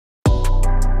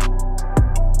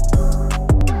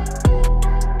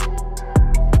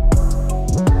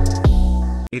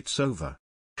It's over.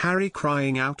 Harry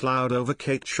crying out loud over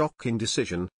Kate's shocking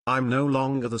decision, I'm no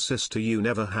longer the sister you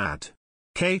never had.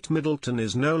 Kate Middleton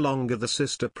is no longer the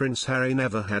sister Prince Harry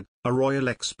never had, a royal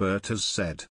expert has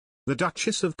said. The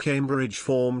Duchess of Cambridge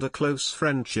formed a close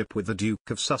friendship with the Duke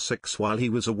of Sussex while he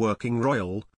was a working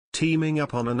royal, teaming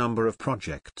up on a number of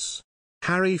projects.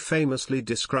 Harry famously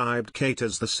described Kate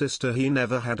as the sister he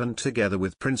never had, and together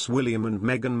with Prince William and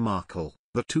Meghan Markle,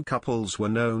 the two couples were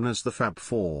known as the Fab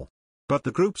Four. But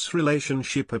the group's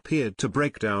relationship appeared to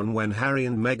break down when Harry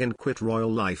and Meghan quit royal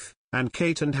life, and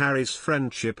Kate and Harry's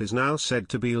friendship is now said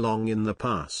to be long in the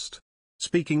past.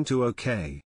 Speaking to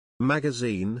OK!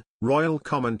 Magazine, royal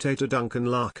commentator Duncan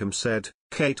Larkham said,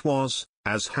 Kate was,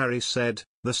 as Harry said,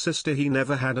 the sister he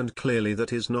never had, and clearly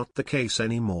that is not the case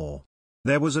anymore.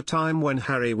 There was a time when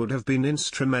Harry would have been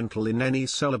instrumental in any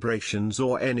celebrations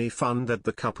or any fun that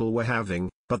the couple were having,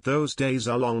 but those days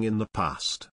are long in the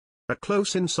past. A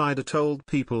close insider told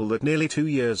People that nearly 2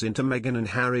 years into Meghan and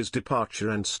Harry's departure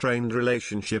and strained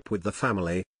relationship with the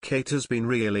family, Kate has been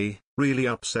really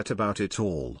upset about it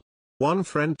all. One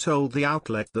friend told the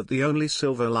outlet that the only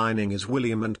silver lining is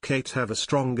William and Kate have a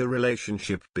stronger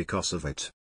relationship because of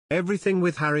it. Everything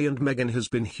with Harry and Meghan has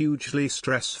been hugely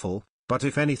stressful, but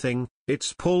if anything,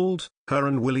 it's pulled her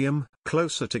and William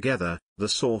closer together, the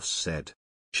source said.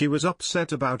 She was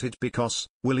upset about it because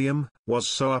William was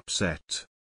so upset.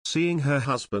 Seeing her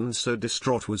husband so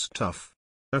distraught was tough.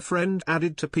 A friend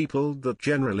added to People that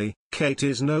generally, Kate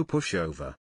is no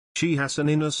pushover. She has an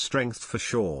inner strength for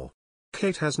sure.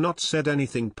 Kate has not said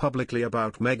anything publicly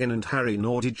about Meghan and Harry,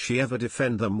 nor did she ever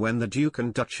defend them when the Duke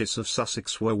and Duchess of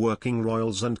Sussex were working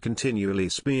royals and continually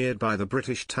smeared by the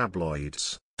British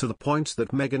tabloids, to the point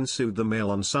that Meghan sued the Mail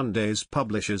on Sunday's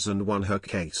publishers and won her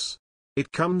case.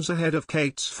 It comes ahead of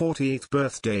Kate's 40th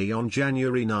birthday on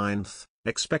January 9,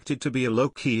 expected to be a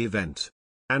low-key event.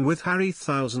 And with Harry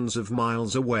thousands of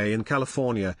miles away in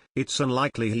California, it's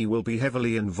unlikely he will be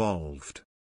heavily involved.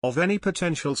 Of any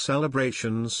potential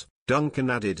celebrations,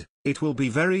 Duncan added, it will be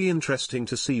very interesting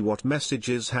to see what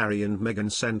messages Harry and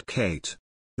Meghan send Kate.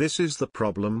 This is the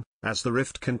problem, as the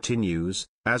rift continues,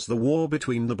 as the war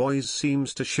between the boys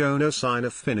seems to show no sign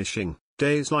of finishing.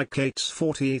 Days like Kate's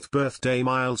 40th birthday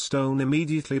milestone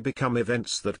immediately become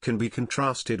events that can be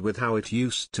contrasted with how it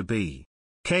used to be.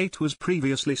 Kate was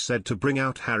previously said to bring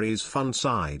out Harry's fun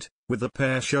side, with the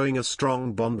pair showing a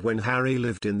strong bond when Harry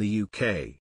lived in the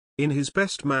UK. In his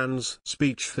best man's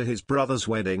speech for his brother's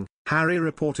wedding, Harry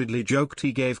reportedly joked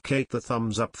he gave Kate the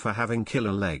thumbs up for having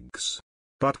killer legs.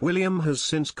 But William has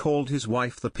since called his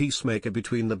wife the peacemaker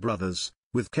between the brothers,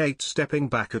 with Kate stepping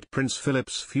back at Prince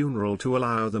Philip's funeral to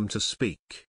allow them to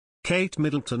speak. Kate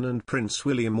Middleton and Prince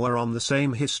William were on the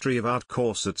same history of art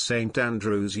course at St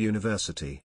Andrews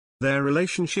University. Their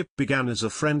relationship began as a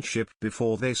friendship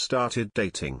before they started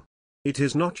dating. It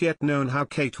is not yet known how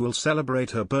Kate will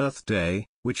celebrate her birthday,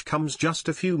 which comes just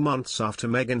a few months after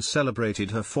Meghan celebrated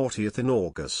her 40th in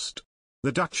August.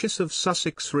 The Duchess of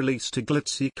Sussex released a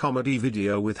glitzy comedy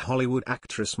video with Hollywood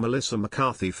actress Melissa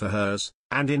McCarthy for hers,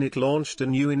 and in it launched a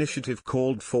new initiative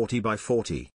called 40 by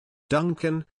 40.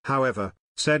 Duncan, however,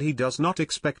 said he does not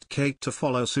expect Kate to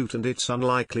follow suit, and it's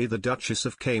unlikely the Duchess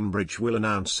of Cambridge will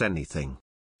announce anything.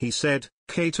 He said,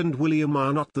 Kate and William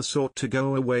are not the sort to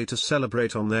go away to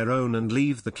celebrate on their own and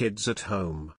leave the kids at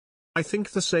home. I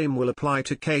think the same will apply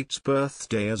to Kate's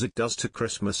birthday as it does to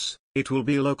Christmas. It will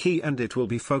be low-key and it will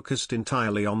be focused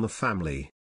entirely on the family.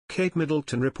 Kate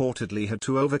Middleton reportedly had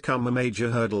to overcome a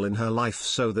major hurdle in her life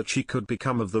so that she could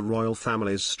become of the royal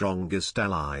family's strongest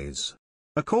allies.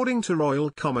 According to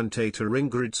royal commentator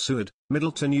Ingrid Seward,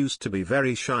 Middleton used to be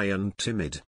very shy and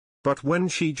timid. But when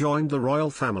she joined the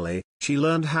royal family, she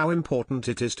learned how important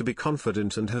it is to be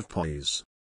confident and have poise.